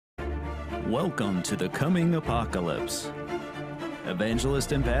Welcome to the coming apocalypse.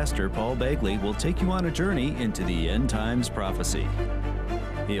 Evangelist and pastor Paul Begley will take you on a journey into the end times prophecy.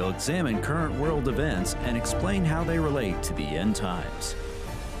 He'll examine current world events and explain how they relate to the end times.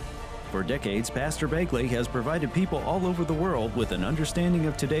 For decades, Pastor Begley has provided people all over the world with an understanding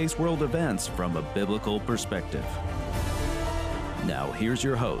of today's world events from a biblical perspective. Now, here's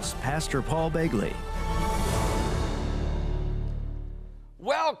your host, Pastor Paul Begley.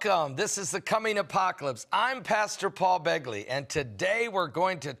 Welcome. This is the coming apocalypse. I'm Pastor Paul Begley, and today we're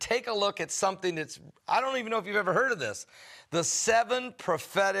going to take a look at something that's, I don't even know if you've ever heard of this, the 7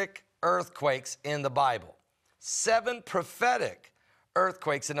 prophetic earthquakes in the Bible. 7 prophetic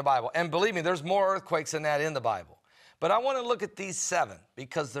earthquakes in the Bible. And believe me, there's more earthquakes than that in the Bible. But I want to look at these 7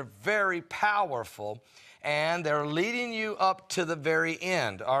 because they're very powerful and they're leading you up to the very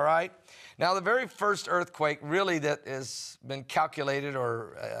end, all right? Now, the very first earthquake really that has been calculated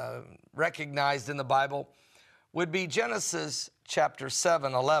or recognized in the Bible would be Genesis chapter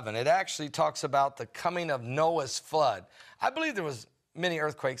 7:11. It actually talks about the coming of Noah's flood. I believe there was many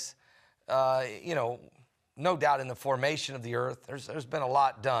earthquakes, no doubt in the formation of the earth. There's been a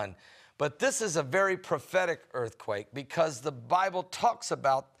lot done. But this is a very prophetic earthquake because the Bible talks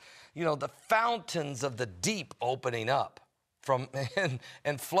about, the fountains of the deep opening up from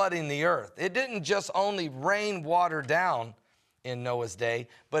and flooding the earth. It didn't just only rain water down in Noah's day,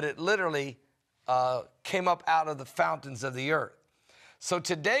 but it literally came up out of the fountains of the earth. So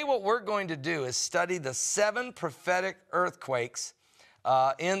today what we're going to do is study the 7 prophetic earthquakes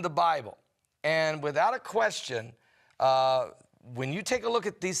in the Bible. And without a question, when you take a look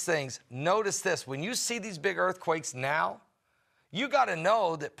at these things, notice this. When you see these big earthquakes now, you got to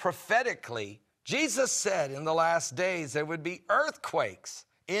know that prophetically, Jesus said in the last days there would be earthquakes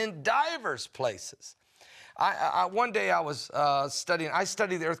in divers places. One day I was studying. I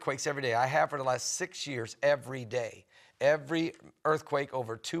study the earthquakes every day. I have for the last 6 years every day. Every earthquake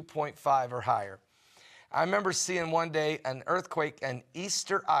over 2.5 or higher. I remember seeing one day an earthquake in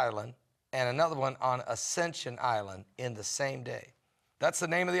Easter Island and another one on Ascension Island in the same day. That's the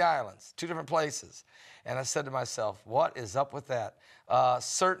name of the islands, 2 different places. And I said to myself, what is up with that?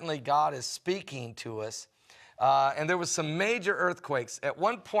 Certainly God is speaking to us. And there was some major earthquakes. At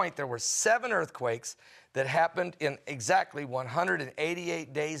one point, there were 7 earthquakes that happened in exactly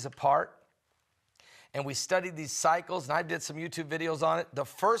 188 days apart. And we studied these cycles, and I did some YouTube videos on it. The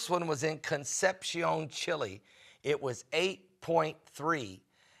first one was in Concepcion, Chile. It was 8.3.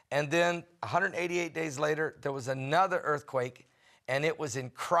 And then 188 days later, there was another earthquake, and it was in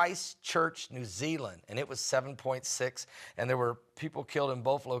Christchurch, New Zealand, and it was 7.6, and there were people killed in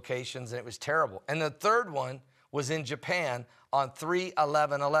both locations, and it was terrible. And the third one was in Japan on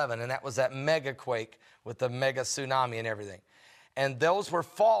 3/11/11, and that was that mega quake with the mega tsunami and everything. And those were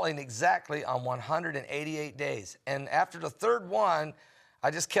falling exactly on 188 days. And after the third one,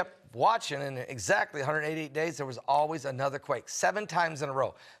 I just kept watching, and exactly 188 days, there was always another quake, 7 times in a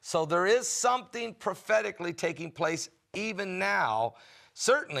row. So there is something prophetically taking place even now,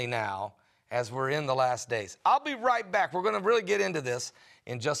 certainly now, as we're in the last days. I'll be right back. We're going to really get into this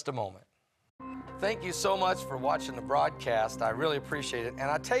in just a moment. Thank you so much for watching the broadcast. I really appreciate it.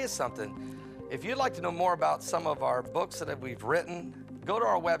 And I'll tell you something. If you'd like to know more about some of our books that we've written, go to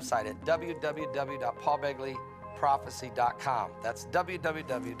our website at www.paulbegleyprophecy.com. That's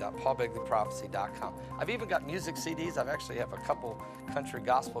www.paulbegleyprophecy.com. I've even got music CDs. I actually have a couple country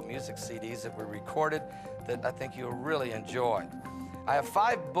gospel music CDs that we recorded that I think you'll really enjoy. I have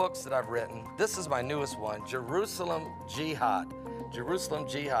 5 books that I've written. This is my newest one, Jerusalem Jihad. Jerusalem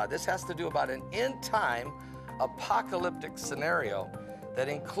Jihad. This has to do about an end-time apocalyptic scenario that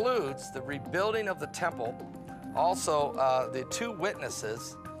includes the rebuilding of the temple, also the 2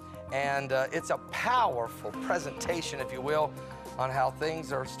 witnesses, and it's a powerful presentation, if you will, on how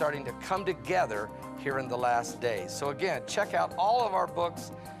things are starting to come together here in the last days. So again, check out all of our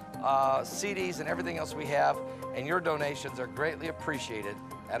books, CDs, and everything else we have, and your donations are greatly appreciated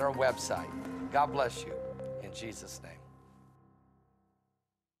at our website. God bless you, in Jesus' name.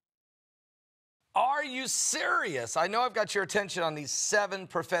 Are you serious? I know I've got your attention on these 7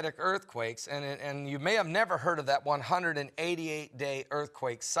 prophetic earthquakes, and you may have never heard of that 188-day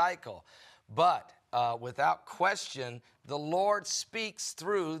earthquake cycle. But without question, the Lord speaks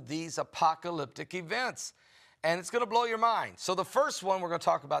through these apocalyptic events, and it's going to blow your mind. So the first one we're going to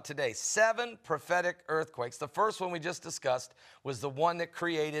talk about today, 7 prophetic earthquakes. The first one we just discussed was the one that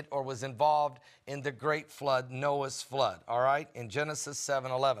created or was involved in the great flood, Noah's flood, all right, in Genesis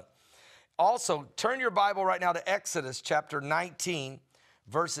 7:11. Also, turn your Bible right now to Exodus chapter 19,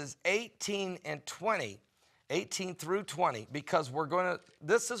 verses 18 and 20. 18 through 20, because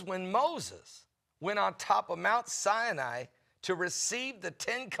this is when Moses went on top of Mount Sinai to receive the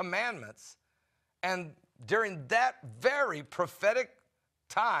 10 Commandments. And during that very prophetic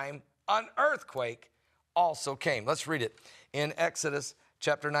time, an earthquake also came. Let's read it. In Exodus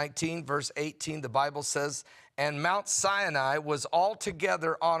chapter 19, verse 18, the Bible says, "And Mount Sinai was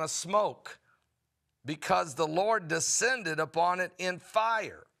altogether on a smoke, because the Lord descended upon it in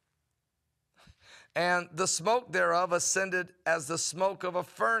fire. And the smoke thereof ascended as the smoke of a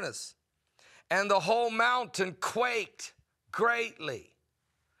furnace. And the whole mountain quaked greatly."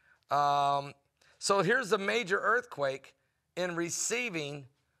 So here's a major earthquake in receiving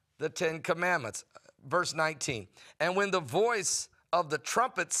the 10 Commandments. Verse 19, "And when the voice of the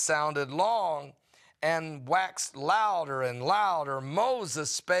trumpet sounded long and waxed louder and louder, Moses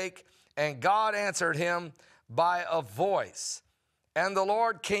spake, and God answered him by a voice. And the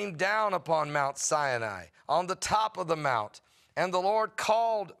Lord came down upon Mount Sinai, on the top of the mount. And the Lord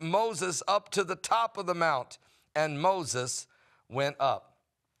called Moses up to the top of the mount, and Moses went up."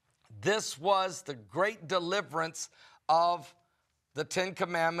 This was the great deliverance of the 10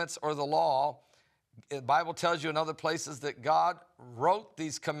 Commandments, or the law. The Bible tells you in other places that God wrote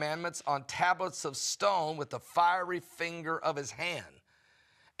these commandments on tablets of stone with the fiery finger of his hand.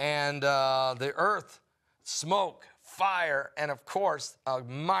 And the earth, smoke, fire, and of course, a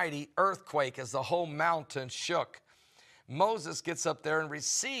mighty earthquake as the whole mountain shook. Moses gets up there and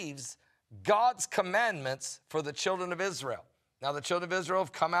receives God's commandments for the children of Israel. Now, the children of Israel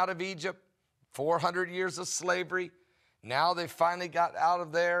have come out of Egypt, 400 years of slavery. Now they finally got out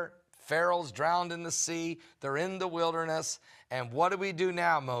of there. Pharaoh's drowned in the sea. They're in the wilderness. And what do we do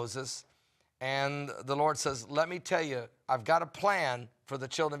now, Moses? And the Lord says, let me tell you, I've got a plan for the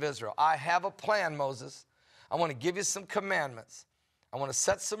children of Israel. I have a plan, Moses. I want to give you some commandments. I want to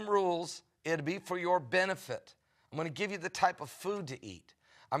set some rules. It'll be for your benefit. I'm going to give you the type of food to eat.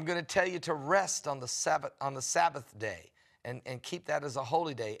 I'm going to tell you to rest on the Sabbath day and keep that as a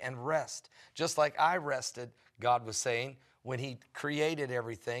holy day and rest. Just like I rested, God was saying, when he created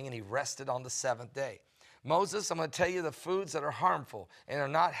everything and he rested on the seventh day. Moses, I'm going to tell you the foods that are harmful and are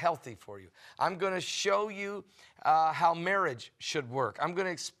not healthy for you. I'm going to show you how marriage should work. I'm going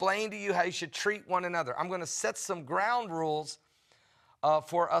to explain to you how you should treat one another. I'm going to set some ground rules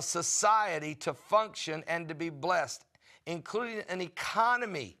for a society to function and to be blessed, including an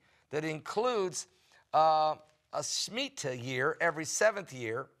economy that includes a Shemitah year every 7th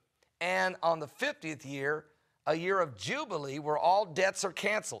year, and on the 50th year, a year of Jubilee where all debts are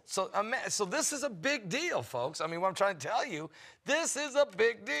canceled. So this is a big deal, folks. I mean, what I'm trying to tell you, this is a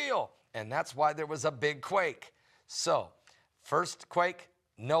big deal. And that's why there was a big quake. So, first quake,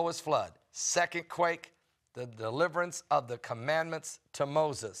 Noah's flood. Second quake, the deliverance of the commandments to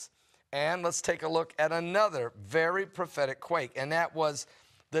Moses. And let's take a look at another very prophetic quake, and that was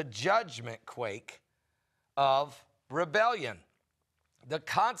the judgment quake of rebellion. The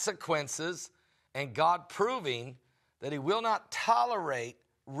consequences, and God proving that he will not tolerate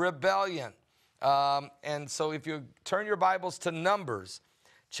rebellion. And so if you turn your Bibles to Numbers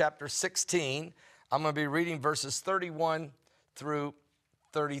chapter 16, I'm going to be reading verses 31 through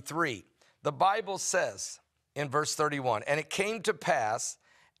 33. The Bible says in verse 31, "And it came to pass,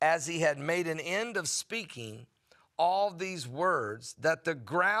 as he had made an end of speaking all these words, that the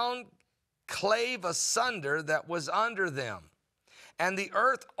ground clave asunder that was under them. And the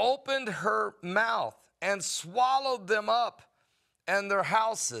earth opened her mouth and swallowed them up and their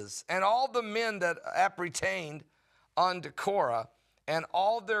houses and all the men that appertained unto Korah and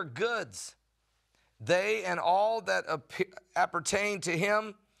all their goods. They and all that appertained to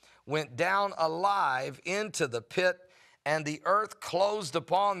him went down alive into the pit, and the earth closed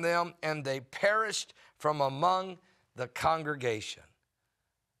upon them, and they perished from among the congregation."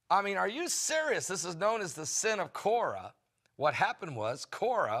 I mean, are you serious? This is known as the sin of Korah. What happened was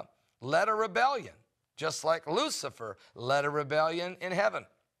Korah led a rebellion, just like Lucifer led a rebellion in heaven.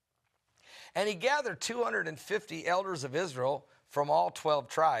 And he gathered 250 elders of Israel from all 12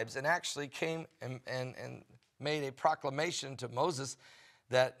 tribes and actually came and made a proclamation to Moses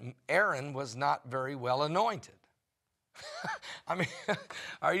that Aaron was not very well anointed. I mean,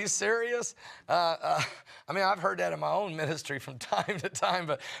 are you serious? I mean, I've heard that in my own ministry from time to time,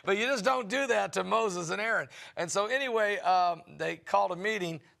 but you just don't do that to Moses and Aaron. And so anyway, they called a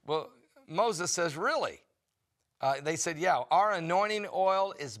meeting. Well, Moses says, really? They said, yeah, our anointing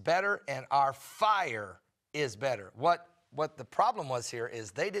oil is better and our fire is better. What the problem was here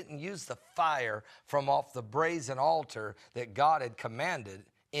is they didn't use the fire from off the brazen altar that God had commanded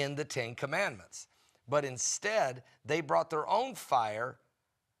in the 10 Commandments. But instead, they brought their own fire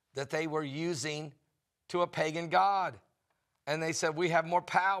that they were using to a pagan god. And they said, we have more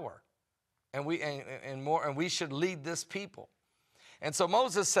power, and we should lead this people. And so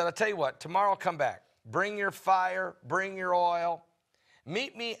Moses said, I'll tell you what, tomorrow I'll come back. Bring your fire, bring your oil.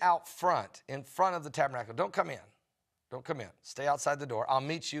 Meet me out front, in front of the tabernacle. Don't come in. Don't come in. Stay outside the door. I'll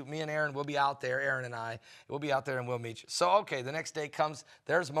meet you. Me and Aaron will be out there, Aaron and I. We'll be out there and we'll meet you. So, okay, the next day comes.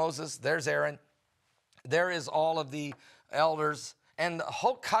 There's Moses. There's Aaron. There is all of the elders. And the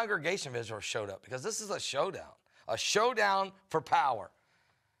whole congregation of Israel showed up because this is a showdown for power.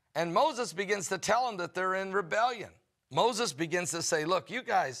 And Moses begins to tell them that they're in rebellion. Moses begins to say, look, you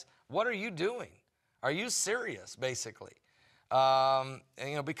guys, what are you doing? Are you serious, basically?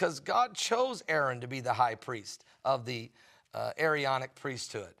 Because God chose Aaron to be the high priest of the Aaronic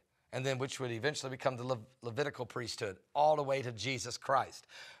priesthood, and then which would eventually become the Levitical priesthood, all the way to Jesus Christ.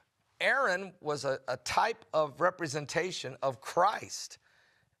 Aaron was a type of representation of Christ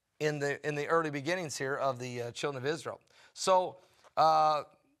in the early beginnings here of the children of Israel. So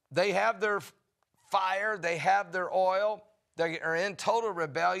they have their fire, they have their oil, they are in total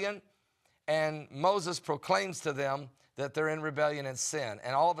rebellion, and Moses proclaims to them that they're in rebellion and sin.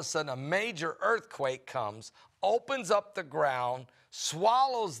 And all of a sudden, a major earthquake comes, opens up the ground,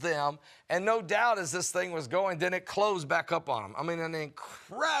 swallows them, and no doubt as this thing was going, then it closed back up on them. I mean, an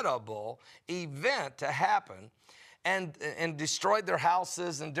incredible event to happen, and destroyed their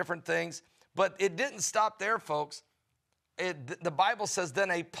houses and different things. But it didn't stop there, folks. The Bible says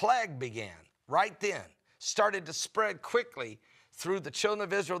then a plague began right then, started to spread quickly through the children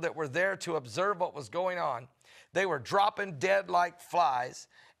of Israel that were there to observe what was going on. They were dropping dead like flies.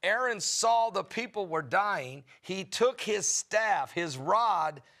 Aaron saw the people were dying. He took his staff, his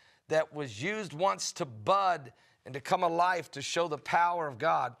rod that was used once to bud and to come alive to show the power of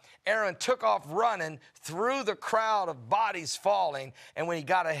God. Aaron took off running through the crowd of bodies falling, and when he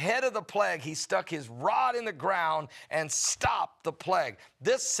got ahead of the plague, he stuck his rod in the ground and stopped the plague.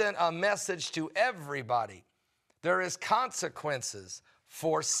 This sent a message to everybody. There is consequences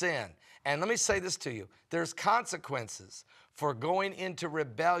for sin. And let me say this to you. There's consequences for going into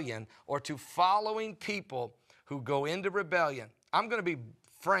rebellion or to following people who go into rebellion. I'm going to be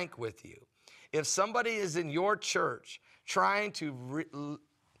frank with you. If somebody is in your church trying to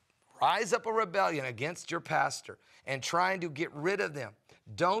rise up a rebellion against your pastor and trying to get rid of them,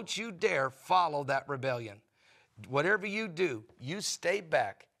 don't you dare follow that rebellion. Whatever you do, you stay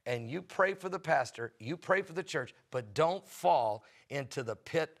back and you pray for the pastor, you pray for the church, but don't fall into the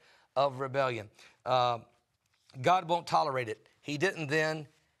pit of rebellion. God won't tolerate it. He didn't then,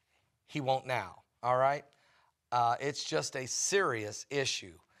 he won't now, all right? It's just a serious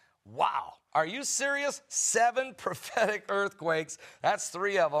issue. Wow, are you serious? 7 prophetic earthquakes, that's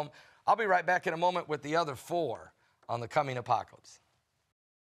 3 of them. I'll be right back in a moment with the other 4 on the coming apocalypse.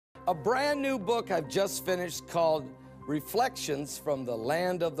 A brand new book I've just finished called Reflections from the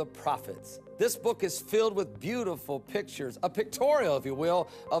Land of the Prophets. This book is filled with beautiful pictures, a pictorial, if you will,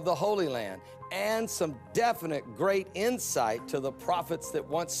 of the Holy Land, and some definite great insight to the prophets that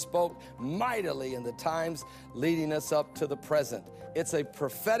once spoke mightily in the times leading us up to the present. It's a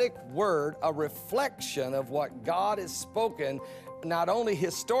prophetic word, a reflection of what God has spoken, not only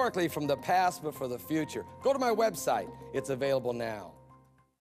historically from the past, but for the future. Go to my website. It's available now.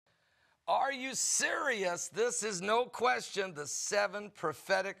 Are you serious? This is no question the 7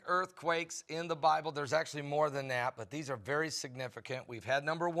 prophetic earthquakes in the Bible. There's actually more than that, but these are very significant. We've had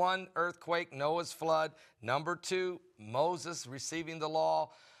number 1 earthquake, Noah's flood. Number 2, Moses receiving the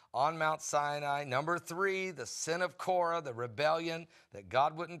law on Mount Sinai. Number 3, the sin of Korah, the rebellion that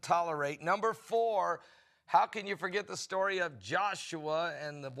God wouldn't tolerate. Number 4, how can you forget the story of Joshua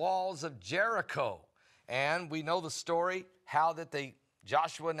and the walls of Jericho? And we know the story, how that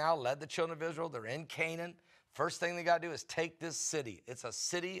Joshua now led the children of Israel. They're in Canaan. First thing they got to do is take this city. It's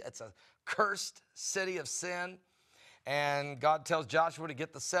a cursed city of sin. And God tells Joshua to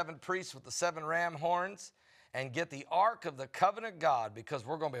get the 7 priests with the 7 ram horns and get the Ark of the Covenant of God, because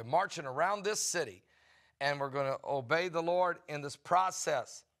we're going to be marching around this city and we're going to obey the Lord in this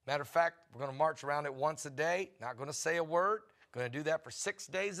process. Matter of fact, we're going to march around it once a day, not going to say a word, going to do that for 6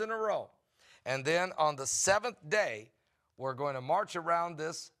 days in a row. And then on the 7th day, we're going to march around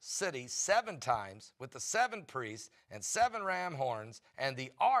this city 7 times with the 7 priests and 7 ram horns and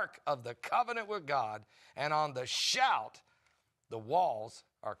the Ark of the Covenant with God. And on the shout, the walls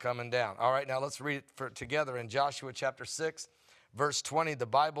are coming down. All right, now let's read it together in Joshua chapter 6, verse 20. The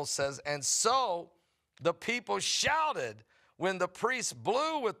Bible says, "And so the people shouted when the priests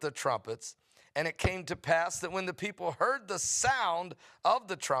blew with the trumpets. And it came to pass that when the people heard the sound of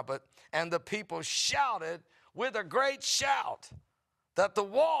the trumpet, and the people shouted with a great shout, that the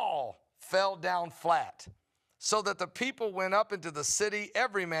wall fell down flat, so that the people went up into the city,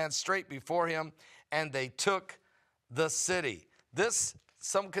 every man straight before him, and they took the city. This,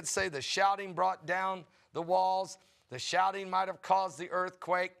 some could say, the shouting brought down the walls. The shouting might have caused the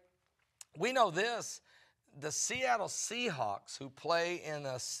earthquake. We know this. The Seattle Seahawks, who play in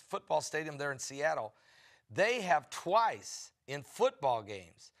a football stadium there in Seattle, they have twice in football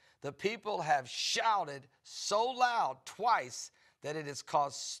games, the people have shouted so loud twice that it has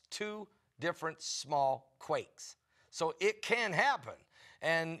caused 2 different small quakes. So it can happen.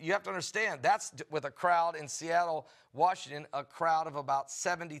 And you have to understand, that's with a crowd in Seattle, Washington, a crowd of about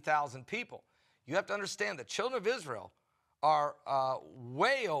 70,000 people. You have to understand the children of Israel are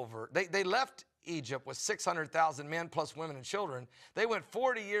way over. They left Egypt with 600,000 men plus women and children. They went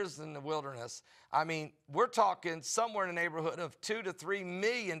 40 years in the wilderness. I mean, we're talking somewhere in the neighborhood of 2 to 3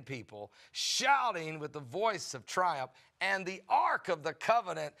 million people shouting with the voice of triumph. And the Ark of the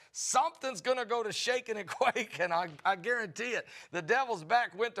Covenant, something's going to go to shaking and quaking. I guarantee it. The devil's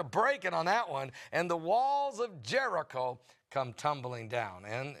back went to breaking on that one. And the walls of Jericho come tumbling down.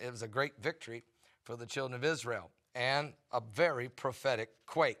 And it was a great victory for the children of Israel, and a very prophetic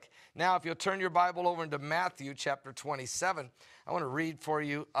quake. Now, if you'll turn your Bible over into Matthew chapter 27, I want to read for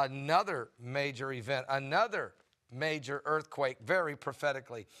you another major event, another major earthquake, very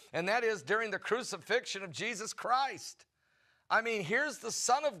prophetically. And that is during the crucifixion of Jesus Christ. I mean, here's the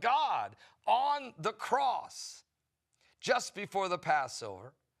Son of God on the cross just before the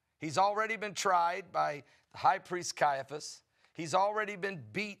Passover. He's already been tried by the high priest Caiaphas. He's already been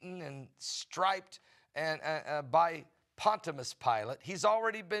beaten and striped by Pontius Pilate. He's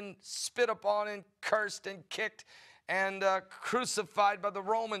already been spit upon and cursed and kicked and crucified by the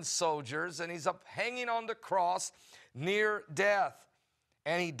Roman soldiers, and he's up hanging on the cross near death.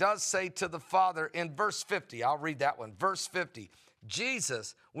 And he does say to the Father in verse 50, I'll read that one, verse 50,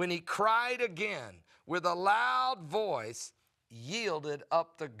 Jesus, when he cried again with a loud voice, yielded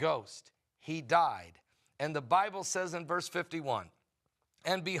up the ghost. He died. And the Bible says in verse 51,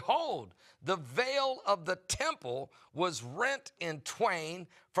 and behold, the veil of the temple was rent in twain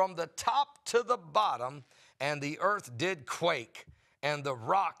from the top to the bottom, and the earth did quake, and the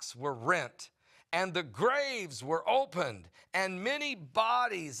rocks were rent, and the graves were opened, and many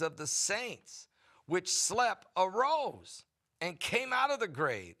bodies of the saints which slept arose and came out of the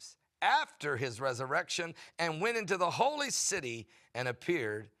graves after his resurrection, and went into the holy city and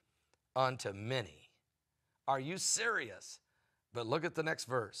appeared unto many. Are you serious? But look at the next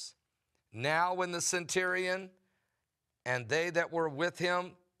verse. Now when the centurion and they that were with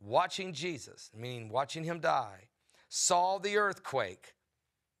him watching Jesus, meaning watching him die, saw the earthquake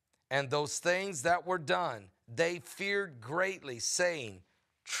and those things that were done, they feared greatly, saying,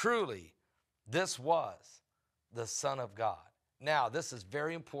 truly, this was the Son of God. Now, this is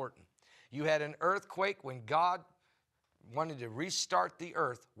very important. You had an earthquake when God wanted to restart the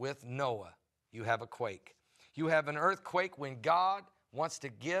earth with Noah. You have a quake. You have an earthquake when God wants to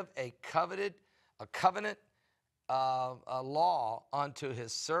give a covenant law unto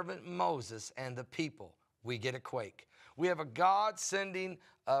his servant Moses and the people. We get a quake. We have a God sending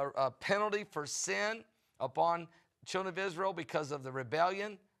a penalty for sin upon children of Israel because of the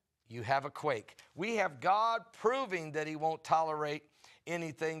rebellion. You have a quake. We have God proving that he won't tolerate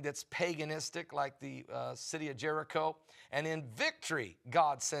anything that's paganistic like the city of Jericho. And in victory,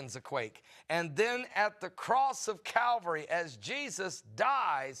 God sends a quake. And then at the cross of Calvary, as Jesus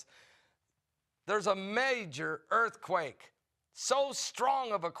dies, there's a major earthquake. So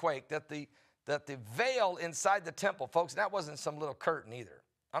strong of a quake that the veil inside the temple, folks, that wasn't some little curtain either.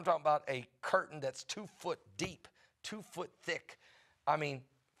 I'm talking about a curtain that's 2 foot deep, 2 foot thick. I mean,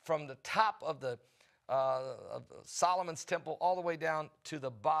 from the top of of Solomon's temple all the way down to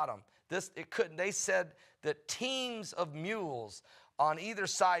the bottom. They said that teams of mules on either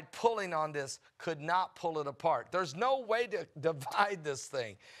side pulling on this could not pull it apart. There's no way to divide this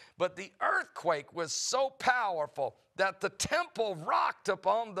thing. But the earthquake was so powerful that the temple rocked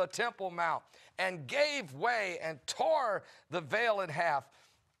upon the Temple Mount and gave way and tore the veil in half.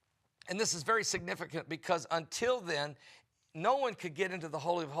 And this is very significant because until then, no one could get into the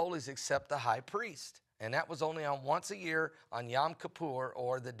Holy of Holies except the high priest. And that was only on once a year on Yom Kippur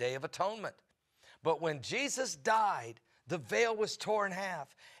or the Day of Atonement. But when Jesus died, the veil was torn in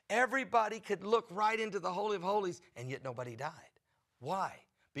half. Everybody could look right into the Holy of Holies, and yet nobody died. Why?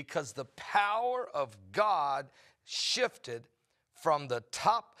 Because the power of God shifted from the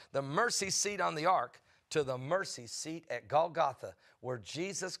top, the mercy seat on the ark, to the mercy seat at Golgotha, where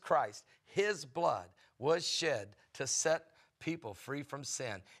Jesus Christ, his blood, was shed to set people free from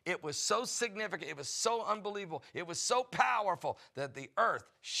sin. It was so significant, it was so unbelievable, it was so powerful that the earth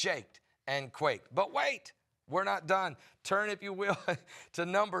shaked and quaked. But wait, we're not done. Turn, if you will, to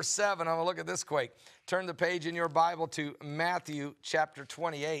number 7. I'm going to look at this quake. Turn the page in your Bible to Matthew chapter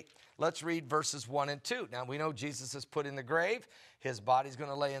 28. Let's read verses 1 and 2. Now, we know Jesus is put in the grave. His body's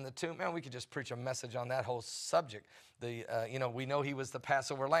going to lay in the tomb. Man, we could just preach a message on that whole subject. We know he was the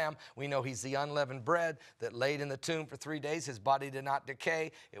Passover lamb. We know he's the unleavened bread that laid in the tomb for 3 days. His body did not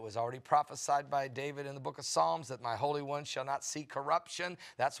decay. It was already prophesied by David in the book of Psalms that my Holy One shall not see corruption.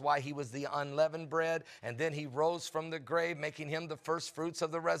 That's why he was the unleavened bread. And then he rose from the grave, making him the first fruits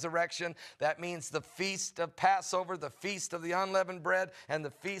of the resurrection. That means the feast of Passover, the feast of the unleavened bread, and the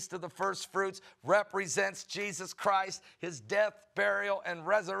feast of the first fruits represents Jesus Christ, his death, burial, and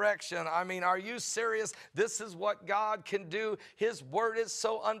resurrection. I mean, are you serious? This is what God can do. His word is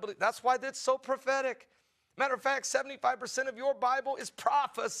so unbelievable. That's why it's so prophetic. Matter of fact, 75% of your Bible is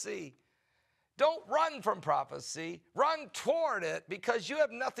prophecy. Don't run from prophecy. Run toward it, because you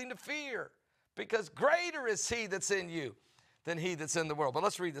have nothing to fear. Because greater is he that's in you than he that's in the world. But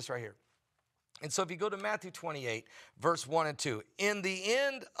let's read this right here. And so if you go to Matthew 28, verse 1 and 2. In the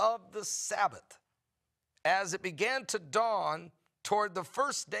end of the Sabbath, as it began to dawn toward the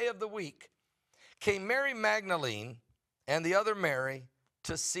first day of the week, came Mary Magdalene and the other Mary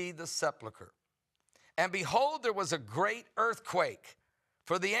to see the sepulchre. And behold, there was a great earthquake,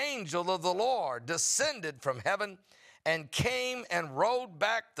 for the angel of the Lord descended from heaven and came and rolled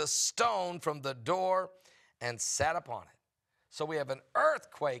back the stone from the door and sat upon it. So we have an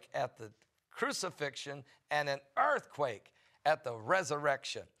earthquake at the crucifixion and an earthquake at the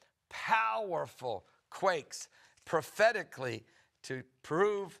resurrection. Powerful quakes prophetically to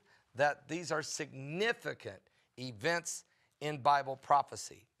prove that these are significant events in Bible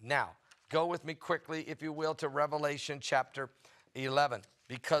prophecy. Now, go with me quickly, if you will, to Revelation chapter 11,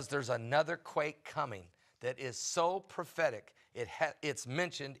 because there's another quake coming that is so prophetic. It's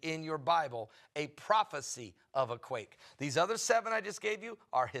mentioned in your Bible, a prophecy of a quake. These other 7 I just gave you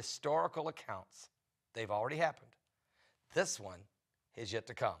are historical accounts. They've already happened. This one is yet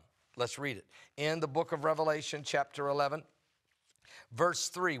to come. Let's read it. In the book of Revelation, chapter 11, verse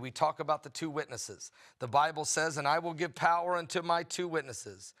 3, we talk about the 2 witnesses. The Bible says, and I will give power unto my 2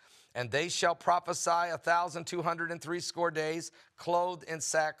 witnesses, and they shall prophesy 1,260 days, clothed in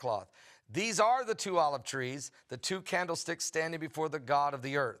sackcloth. These are the 2 olive trees, the 2 candlesticks standing before the God of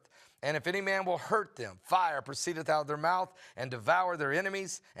the earth. And if any man will hurt them, fire proceedeth out of their mouth and devour their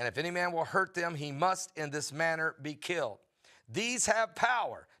enemies. And if any man will hurt them, he must in this manner be killed. These have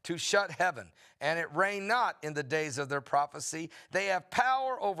power to shut heaven, and it rain not in the days of their prophecy. They have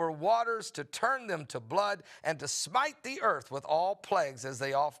power over waters to turn them to blood, and to smite the earth with all plagues, as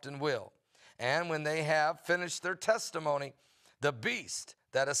they often will. And when they have finished their testimony, the beast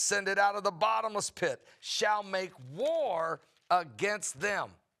that ascended out of the bottomless pit shall make war against them,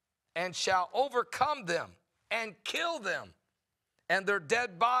 and shall overcome them, and kill them. And their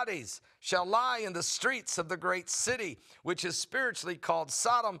dead bodies shall lie in the streets of the great city, which is spiritually called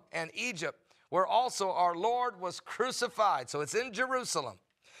Sodom and Egypt, where also our Lord was crucified. So it's in Jerusalem.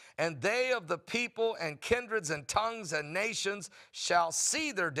 And they of the people and kindreds and tongues and nations shall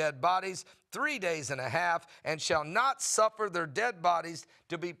see their dead bodies 3 days and a half, and shall not suffer their dead bodies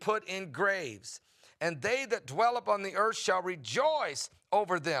to be put in graves. And they that dwell upon the earth shall rejoice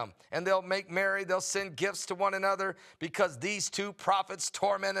over them, and they'll make merry, they'll send gifts to one another, because these 2 prophets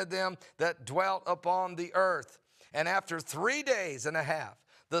tormented them that dwelt upon the earth. And after 3 days and a half,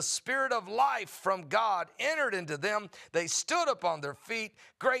 the Spirit of life from God entered into them. They stood upon their feet.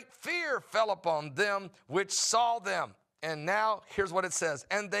 Great fear fell upon them which saw them. And now here's what it says.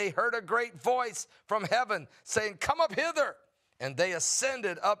 And they heard a great voice from heaven saying, come up hither. And they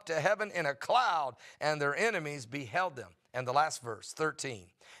ascended up to heaven in a cloud, and their enemies beheld them. And the last verse, 13.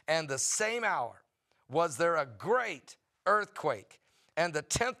 And the same hour was there a great earthquake, and the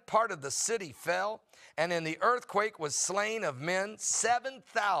 10th part of the city fell, and in the earthquake was slain of men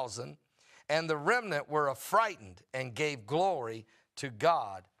 7,000, and the remnant were affrighted and gave glory to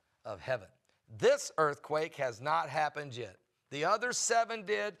God of heaven. This earthquake has not happened yet. The other 7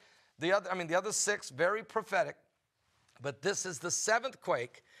 did. The other 6, very prophetic. But this is the 7th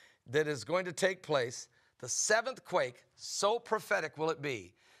quake that is going to take place. The 7th quake, so prophetic will it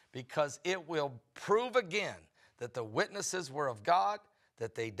be, because it will prove again that the witnesses were of God,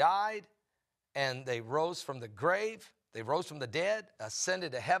 that they died, and they rose from the grave, they rose from the dead,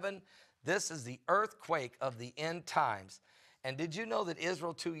 ascended to heaven. This is the earthquake of the end times. And did you know that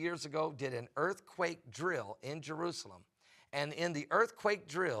Israel 2 years ago did an earthquake drill in Jerusalem? And in the earthquake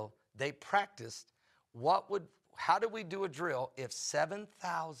drill, they practiced how do we do a drill if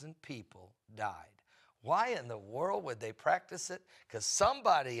 7,000 people died? Why in the world would they practice it? Because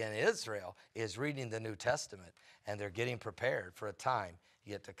somebody in Israel is reading the New Testament and they're getting prepared for a time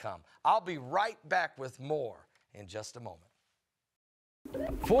yet to come. I'll be right back with more in just a moment.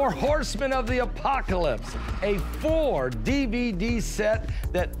 4 Horsemen of the Apocalypse, a 4 DVD set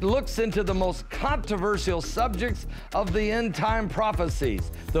that looks into the most controversial subjects of the end time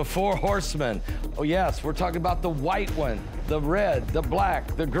prophecies. The 4 Horsemen. Oh yes, we're talking about the white one, the red, the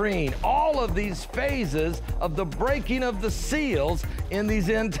black, the green, all of these phases of the breaking of the seals in these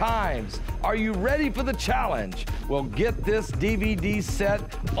end times. Are you ready for the challenge? Well, get this DVD set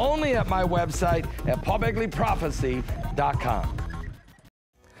only at my website at paulbegleyprophecy.com.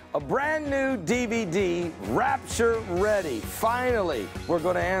 A brand new DVD, Rapture Ready. Finally, we're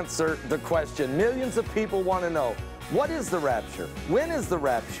going to answer the question millions of people want to know. What is the rapture? When is the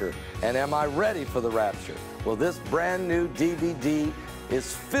rapture? And am I ready for the rapture? Well, this brand new DVD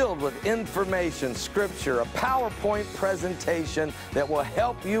is filled with information, scripture, a PowerPoint presentation that will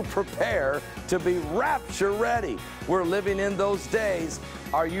help you prepare to be rapture ready. We're living in those days.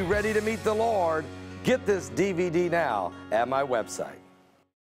 Are you ready to meet the Lord? Get this DVD now at my website.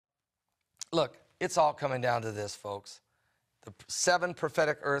 Look, it's all coming down to this, folks. The 7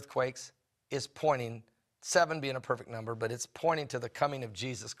 prophetic earthquakes is pointing, 7 being a perfect number, but it's pointing to the coming of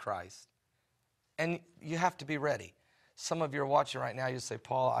Jesus Christ. And you have to be ready. Some of you are watching right now, you say,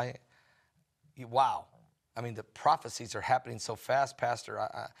 Paul, wow. I mean, the prophecies are happening so fast, Pastor.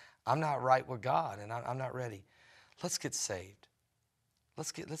 I'm not right with God, and I'm not ready. Let's get saved.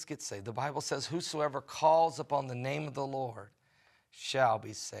 Let's get saved. The Bible says, whosoever calls upon the name of the Lord shall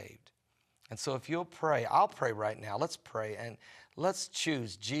be saved. And so if you'll pray, I'll pray right now. Let's pray, and let's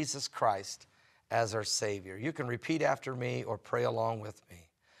choose Jesus Christ as our Savior. You can repeat after me or pray along with me.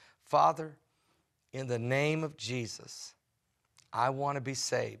 Father, in the name of Jesus, I want to be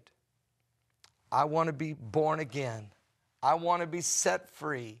saved. I want to be born again. I want to be set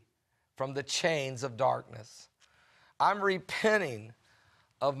free from the chains of darkness. I'm repenting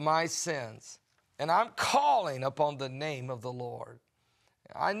of my sins, and I'm calling upon the name of the Lord.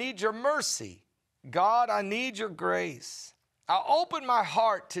 I need your mercy. God, I need your grace. I open my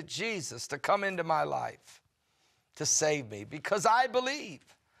heart to Jesus to come into my life, to save me, because I believe.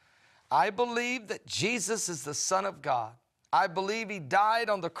 I believe that Jesus is the Son of God. I believe he died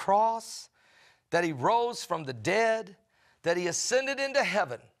on the cross, that he rose from the dead, that he ascended into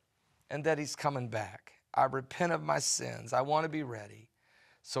heaven, and that he's coming back. I repent of my sins. I want to be ready.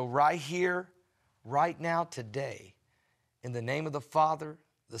 So right here, right now, today, in the name of the Father,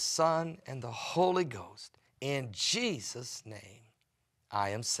 the Son, and the Holy Ghost, in Jesus' name, I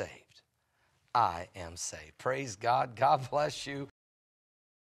am saved. I am saved. Praise God. God bless you.